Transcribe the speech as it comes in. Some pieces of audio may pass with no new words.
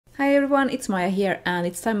Hi everyone, it's Maya here, and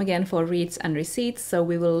it's time again for reads and receipts, so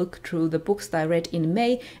we will look through the books that I read in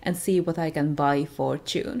May and see what I can buy for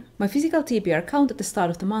June. My physical TBR count at the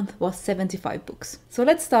start of the month was 75 books. So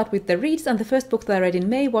let's start with the reads, and the first book that I read in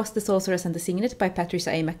May was The Sorceress and the Cygnet by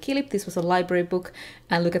Patricia A. McKillip. This was a library book,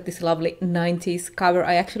 and look at this lovely 90s cover.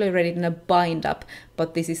 I actually read it in a bind-up,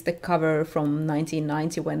 but this is the cover from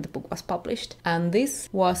 1990 when the book was published. And this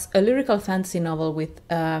was a lyrical fantasy novel with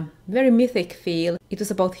a very mythic feel. It was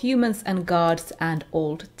about humans and gods and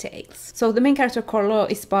old tales. So the main character Carroll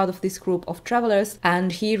is part of this group of travelers,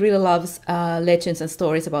 and he really loves legends and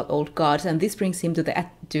stories about old gods, and this brings him to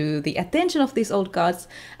the attention of these old gods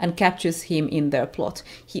and captures him in their plot.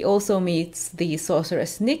 He also meets the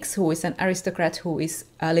sorceress Nyx, who is an aristocrat who is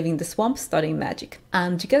living in the swamp studying magic.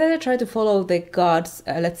 And together they try to follow the gods,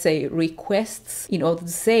 let's say, requests in order to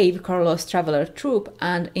save Carroll's traveler troupe,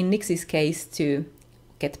 and in Nyx's case to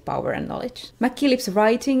get power and knowledge. McKillip's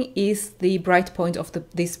writing is the bright point of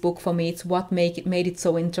this book for me. It's what made it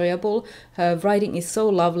so enjoyable. Her writing is so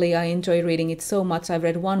lovely. I enjoy reading it so much. I've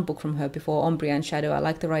read one book from her before, Umbria and Shadow. I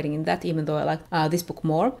like the writing in that, even though I like this book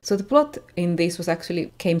more. So the plot in this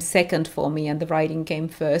came second for me, and the writing came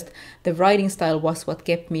first. The writing style was what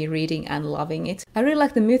kept me reading and loving it. I really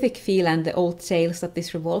like the mythic feel and the old tales that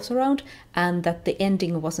this revolves around, and that the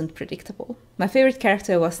ending wasn't predictable. My favorite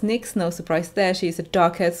character was Nyx, no surprise there. She's a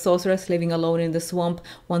dark-haired sorceress living alone in the swamp,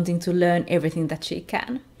 wanting to learn everything that she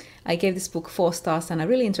can. I gave this book 4 stars and I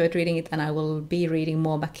really enjoyed reading it, and I will be reading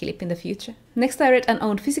more McKillip in the future. Next I read an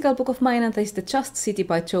owned physical book of mine, and this is The Just City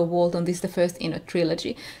by Jo Walton. This is the first in a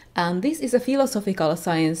trilogy, and this is a philosophical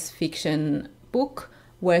science fiction book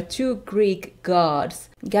where 2 Greek gods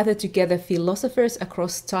gather together philosophers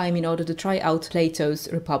across time in order to try out Plato's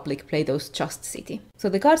Republic, Plato's Just City. So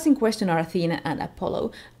the gods in question are Athena and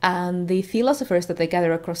Apollo, and the philosophers that they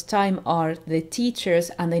gather across time are the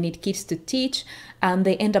teachers, and they need kids to teach, and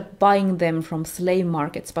they end up buying them from slave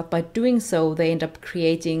markets, but by doing so they end up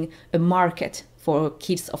creating a market for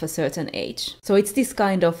kids of a certain age. So it's this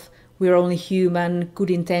kind of we're only human, good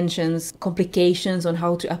intentions, complications on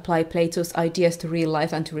how to apply Plato's ideas to real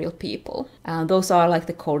life and to real people. And those are like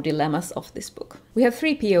the core dilemmas of this book. We have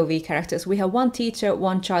 3 POV characters. We have 1 teacher,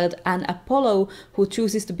 1 child, and Apollo, who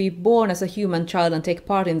chooses to be born as a human child and take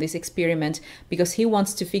part in this experiment because he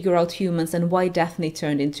wants to figure out humans and why Daphne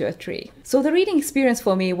turned into a tree. So the reading experience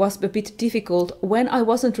for me was a bit difficult. When I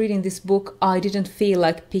wasn't reading this book, I didn't feel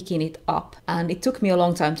like picking it up. And it took me a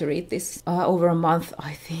long time to read this, over a month,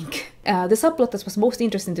 I think. The subplot that was most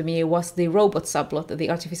interesting to me was the robot subplot, the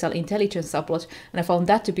artificial intelligence subplot, and I found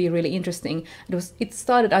that to be really interesting. It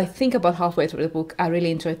started, I think, about halfway through the book. I really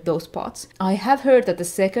enjoyed those parts. I have heard that the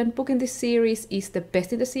second book in this series is the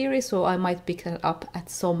best in the series, so I might pick that up at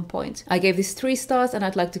some point. I gave this 3 stars, and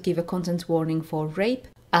I'd like to give a content warning for rape,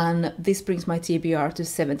 and this brings my TBR to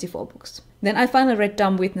 74 books. Then I finally read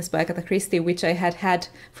Dumb Witness by Agatha Christie, which I had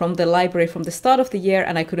from the library from the start of the year,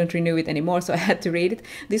 and I couldn't renew it anymore, so I had to read it.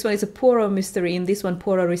 This one is a Poirot mystery. In this one,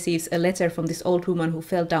 Poirot receives a letter from this old woman who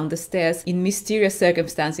fell down the stairs in mysterious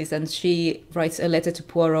circumstances, and she writes a letter to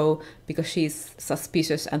Poirot because she's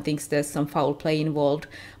suspicious and thinks there's some foul play involved.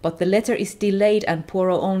 But the letter is delayed, and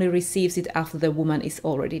Poirot only receives it after the woman is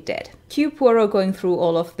already dead. Cue Poirot going through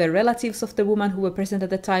all of the relatives of the woman who were present at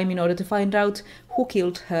the time in order to find out who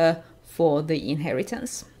killed her for the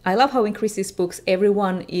inheritance. I love how in Christie's books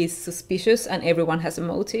everyone is suspicious and everyone has a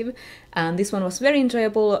motive, and this one was very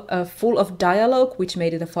enjoyable, full of dialogue, which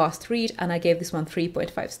made it a fast read, and I gave this one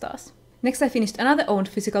 3.5 stars. Next I finished another owned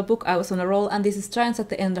physical book. I was on a roll, and this is Giants at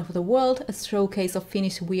the End of the World, a showcase of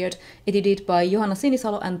Finnish weird, edited by Johanna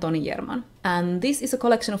Sinisalo and Toni Jerrman. And this is a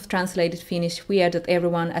collection of translated Finnish weird that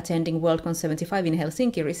everyone attending Worldcon 75 in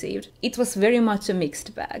Helsinki received. It was very much a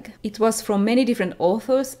mixed bag. It was from many different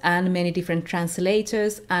authors and many different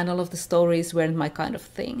translators, and all of the stories weren't my kind of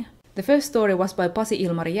thing. The first story was by Pasi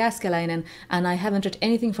Ilmari Jääskeläinen, and I haven't read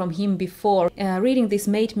anything from him before. Reading this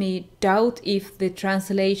made me doubt if the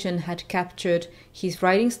translation had captured his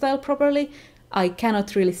writing style properly. I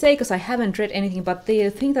cannot really say because I haven't read anything, but the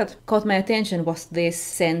thing that caught my attention was this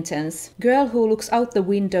sentence. Girl who looks out the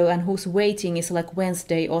window and whose waiting is like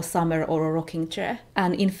Wednesday or summer or a rocking chair.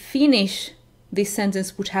 And in Finnish, this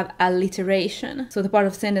sentence would have alliteration. So the part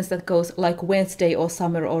of the sentence that goes like Wednesday or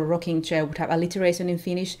summer or rocking chair would have alliteration in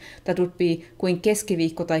Finnish. That would be kuin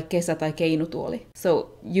keskiviikko tai kesä tai keinutuoli.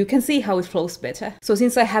 So you can see how it flows better. So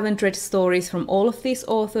since I haven't read stories from all of these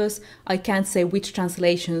authors, I can't say which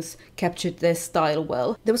translations captured their style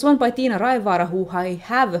well. There was one by Tiina Raivaara who I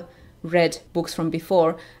have read books from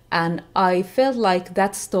before, and I felt like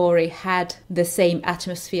that story had the same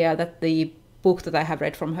atmosphere that the book that I have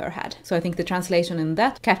read from her had. So I think the translation in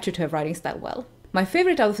that captured her writing style well. My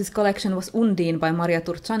favorite out of this collection was Undine by Maria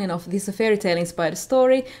Turchaninov. This is a fairy tale inspired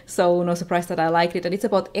story, so no surprise that I liked it, and it's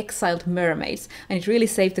about exiled mermaids, and it really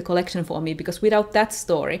saved the collection for me, because without that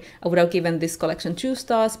story I would have given this collection 2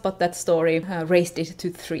 stars, but that story raised it to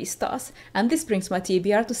 3 stars. And this brings my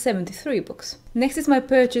TBR to 73 books. Next is my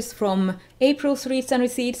purchase from April's Reads and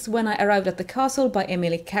Receipts, When I Arrived at the Castle by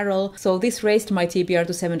Emily Carroll. So this raised my TBR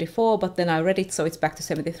to 74, but then I read it, so it's back to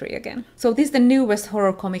 73 again. So this is the newest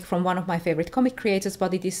horror comic from one of my favorite comic creators,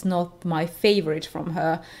 but it is not my favorite from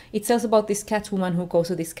her. It tells about this catwoman who goes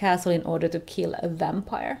to this castle in order to kill a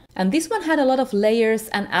vampire. And this one had a lot of layers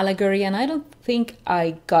and allegory, and I don't think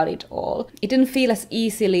I got it all. It didn't feel as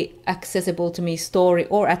easily accessible to me story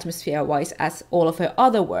or atmosphere-wise as all of her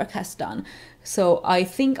other work has done. So I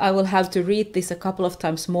think I will have to read this a couple of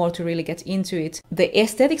times more to really get into it. The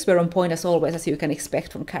aesthetics were on point as always, as you can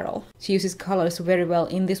expect from Carroll. She uses colors very well.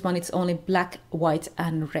 In this one it's only black, white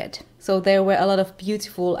and red. So there were a lot of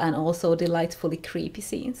beautiful and also delightfully creepy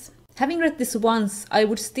scenes. Having read this once, I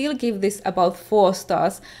would still give this about 4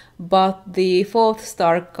 stars, but the 4th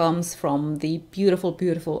star comes from the beautiful,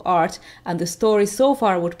 beautiful art, and the story so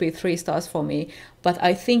far would be 3 stars for me, but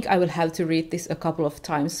I think I will have to read this a couple of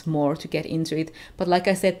times more to get into it. But like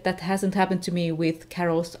I said, that hasn't happened to me with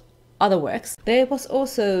Carroll's other works. There was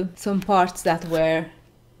also some parts that were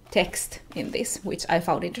text in this, which I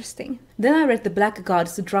found interesting. Then I read The Black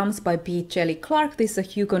God's Drums by B. Djèlí Clark. This is a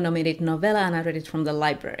Hugo-nominated novella, and I read it from the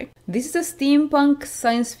library. This is a steampunk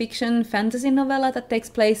science fiction fantasy novella that takes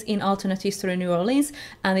place in alternate history New Orleans,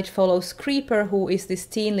 and it follows Creeper, who is this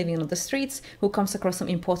teen living on the streets who comes across some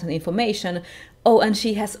important information. Oh, and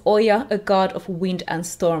she has Oya, a god of wind and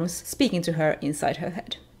storms, speaking to her inside her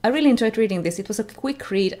head. I really enjoyed reading this. It was a quick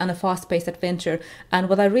read and a fast-paced adventure, and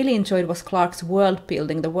what I really enjoyed was Clark's world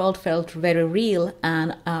building. The world felt very real,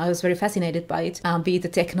 and I was very fascinated by it, be it the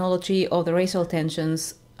technology or the racial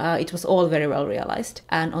tensions. It was all very well realized.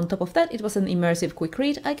 And on top of that, it was an immersive quick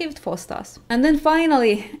read. I gave it 4 stars. And then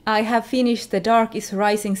finally, I have finished the Dark is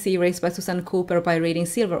Rising series by Susan Cooper by reading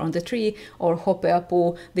Silver on the Tree or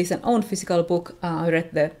Hopeapu. This is an own physical book. I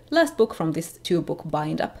read the last book from this 2-book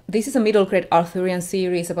bind-up. This is a middle grade Arthurian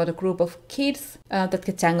series about a group of kids that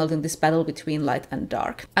get tangled in this battle between light and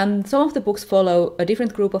dark. And some of the books follow a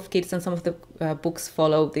different group of kids, and some of the books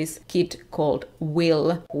follow this kid called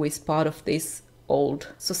Will, who is part of this old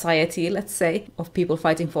society, let's say, of people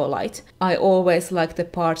fighting for light. I always like the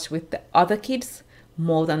parts with the other kids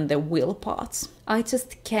more than the Will parts. I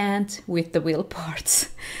just can't with the Will parts.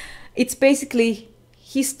 It's basically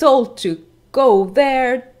he's told to go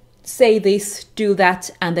there, say this, do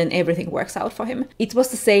that, and then everything works out for him. It was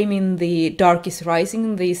the same in The Dark is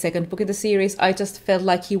Rising, the 2nd book in the series. I just felt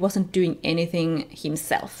like he wasn't doing anything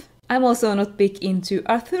himself. I'm also not big into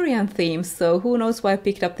Arthurian themes, so who knows why I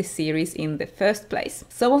picked up this series in the first place.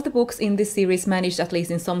 Some of the books in this series managed, at least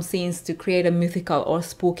in some scenes, to create a mythical or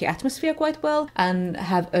spooky atmosphere quite well and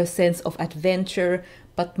have a sense of adventure,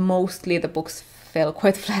 but mostly the books fell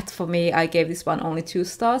quite flat for me. I gave this one only 2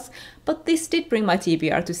 stars, but this did bring my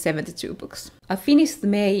TBR to 72 books. I finished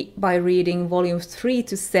May by reading volumes 3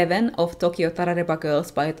 to 7 of Tokyo Tarareba Girls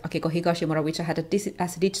by Akiko Higashimura, which I had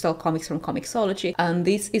as digital comics from Comixology. And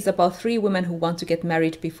this is about 3 women who want to get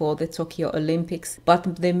married before the Tokyo Olympics.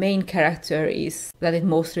 But the main character is that it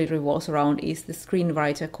mostly revolves around is the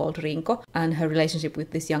screenwriter called Rinko and her relationship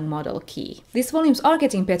with this young model Key. These volumes are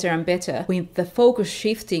getting better and better, with the focus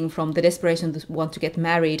shifting from the desperation to want to get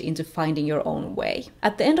married into finding your own way.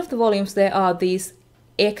 At the end of the volumes there are these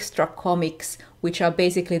extra comics, which are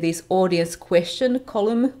basically these audience question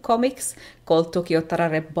column comics called Tokyo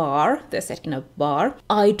Tarare Bar. They're set in a bar.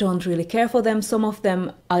 I don't really care for them. Some of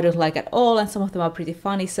them I don't like at all, and some of them are pretty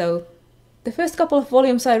funny. So the first couple of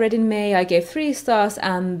volumes I read in May I gave 3 stars,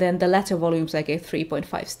 and then the latter volumes I gave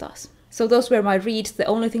 3.5 stars. So those were my reads. The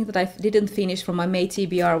only thing that I didn't finish from my May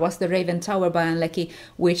TBR was The Raven Tower by Leckie,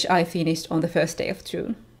 which I finished on the 1st day of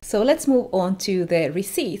June. So let's move on to the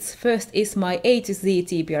receipts. First is my A to Z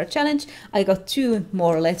TBR challenge. I got 2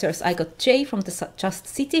 more letters. I got J from the Just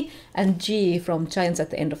City and G from Giants at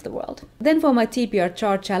the End of the World. Then for my TBR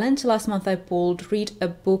chart challenge, last month I pulled read a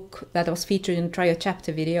book that was featured in Try a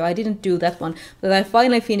Chapter video. I didn't do that one, but I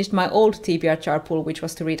finally finished my old TBR chart pull, which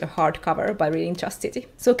was to read a hardcover by reading Just City.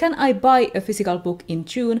 So can I buy a physical book in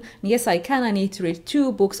June? Yes, I can. I need to read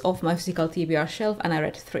 2 books off my physical TBR shelf, and I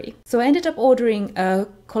read 3. So I ended up ordering a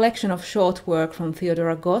collection of short work from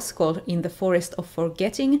Theodora Goss called In the Forest of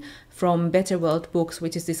Forgetting from Better World Books,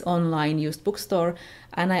 which is this online used bookstore.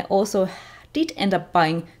 And I also did end up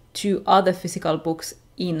buying 2 other physical books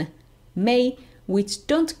in May, which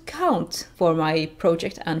don't count for my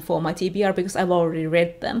project and for my TBR because I've already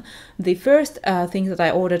read them. The first thing that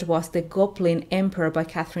I ordered was the Goblin Emperor by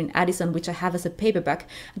Catherynne Addison, which I have as a paperback.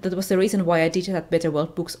 That was the reason why I did that Better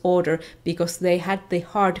World Books order, because they had the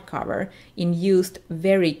hardcover in used,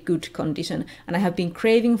 very good condition, and I have been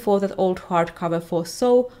craving for that old hardcover for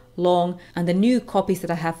so long, and the new copies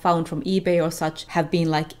that I have found from eBay or such have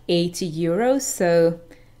been like 80 euros, so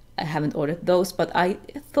I haven't ordered those, but I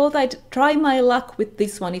thought I'd try my luck with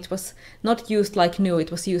this one. It was not used like new,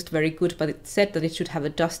 it was used very good, but it said that it should have a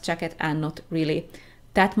dust jacket and not really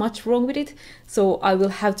that much wrong with it. So I will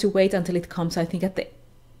have to wait until it comes, I think at the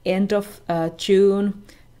end of June,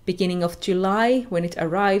 beginning of July, when it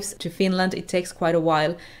arrives to Finland. It takes quite a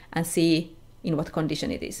while, and see in what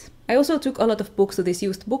condition it is. I also took a lot of books to this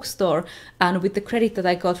used bookstore, and with the credit that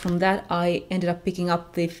I got from that, I ended up picking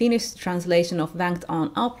up the Finnish translation of Vingt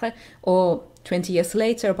ans après, or 20 Years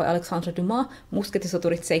Later by Alexandre Dumas,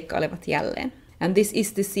 Musketisoturit seikkailevat jälleen. And this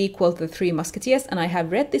is the sequel to The Three Musketeers, and I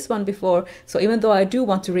have read this one before, so even though I do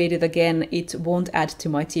want to read it again, it won't add to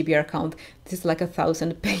my TBR count. This is like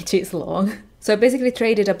 1,000 pages long. So I basically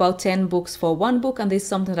traded about 10 books for one book, and this is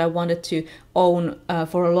something that I wanted to own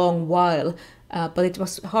for a long while. But it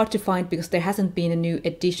was hard to find because there hasn't been a new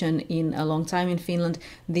edition in a long time in Finland.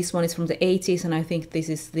 This one is from the 80s, and I think this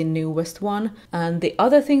is the newest one. And the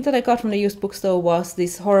other thing that I got from the used bookstore was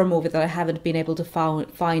this horror movie that I haven't been able to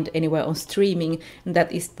find anywhere on streaming, and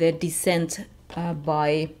that is The Descent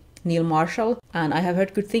by Neil Marshall. And I have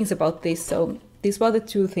heard good things about this, so these were the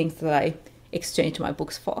two things that I exchanged my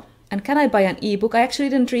books for. And can I buy an ebook? I actually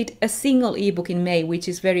didn't read a single ebook in May, which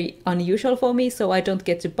is very unusual for me, so I don't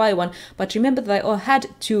get to buy one. But remember that I had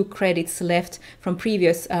 2 credits left from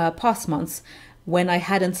previous past months when I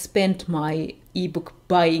hadn't spent my ebook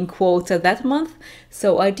buying quota that month,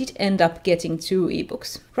 so I did end up getting 2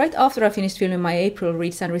 ebooks. Right after I finished filming my April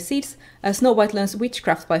reads and receipts, Snow White Learns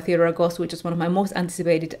Witchcraft by Theodora Goss, which is one of my most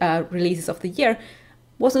anticipated releases of the year,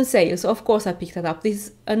 was on sale, so of course I picked that up. This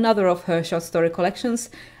is another of her short story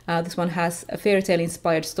collections. This one has fairy tale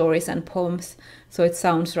inspired stories and poems, so it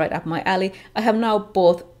sounds right up my alley. I have now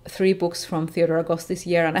bought 3 books from Theodora Goss this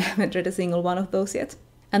year, and I haven't read a single one of those yet.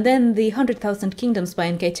 And then The 100,000 Kingdoms by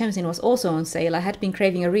N.K. Jemisin was also on sale. I had been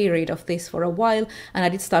craving a reread of this for a while, and I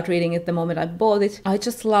did start reading it the moment I bought it. I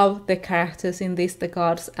just love the characters in this, the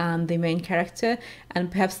gods and the main character,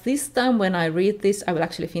 and perhaps this time when I read this I will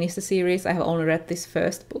actually finish the series. I have only read this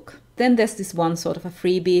first book. Then there's this one sort of a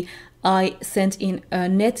freebie. I sent in a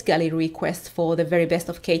NetGalley request for The Very Best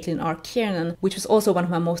of Caitlín R. Kiernan, which was also one of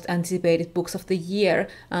my most anticipated books of the year.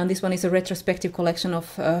 And this one is a retrospective collection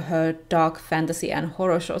of her dark fantasy and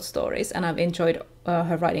horror short stories, and I've enjoyed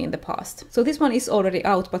her writing in the past. So this one is already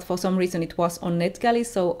out, but for some reason it was on NetGalley,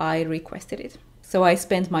 so I requested it. So I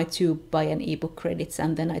spent my 2 buy an ebook credits,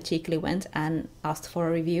 and then I cheekily went and asked for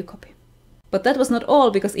a review copy. But that was not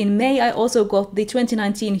all, because in May I also got the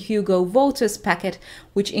 2019 Hugo Voters packet,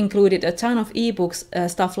 which included a ton of ebooks,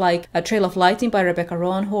 stuff like A Trail of Lightning by Rebecca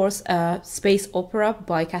Roanhorse, Space Opera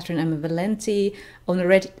by Catherine M. Valente, On a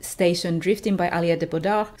Red Station Drifting by Alia de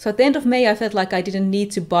Bodard. So at the end of May I felt like I didn't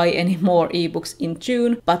need to buy any more ebooks in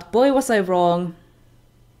June, but boy was I wrong.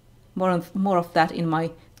 More of that in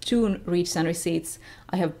my June reads and receipts.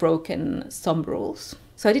 I have broken some rules.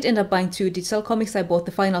 So I did end up buying 2 digital comics. I bought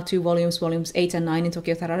the final 2 volumes, volumes 8 and 9 in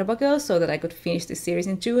Tokyo Tarareba Girls, so that I could finish this series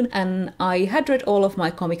in June. And I had read all of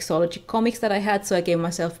my Comixology comics that I had, so I gave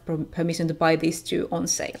myself permission to buy these 2 on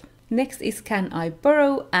sale. Next is Can I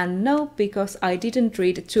Borrow? And no, because I didn't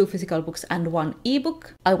read 2 physical books and 1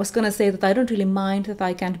 ebook. I was gonna say that I don't really mind that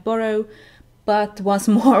I can't borrow, but once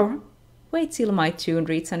more, wait till my June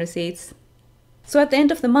reads and receipts. So at the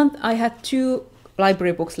end of the month I had 2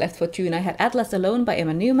 library books left for June. I had Atlas Alone by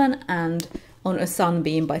Emma Newman and On a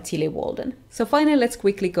Sunbeam by Tilly Walden. So finally, let's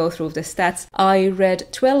quickly go through the stats. I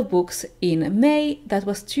read 12 books in May. That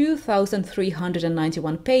was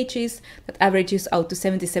 2,391 pages. That averages out to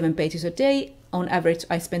 77 pages a day. On average,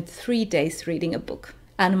 I spent 3 days reading a book.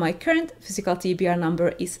 And my current physical TBR number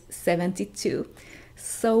is 72.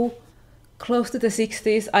 So close to the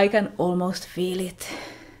 60s, I can almost feel it.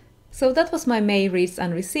 So that was my May reads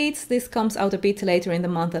and receipts. This comes out a bit later in the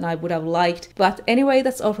month than I would have liked. But anyway,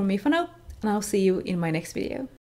 that's all from me for now, and I'll see you in my next video.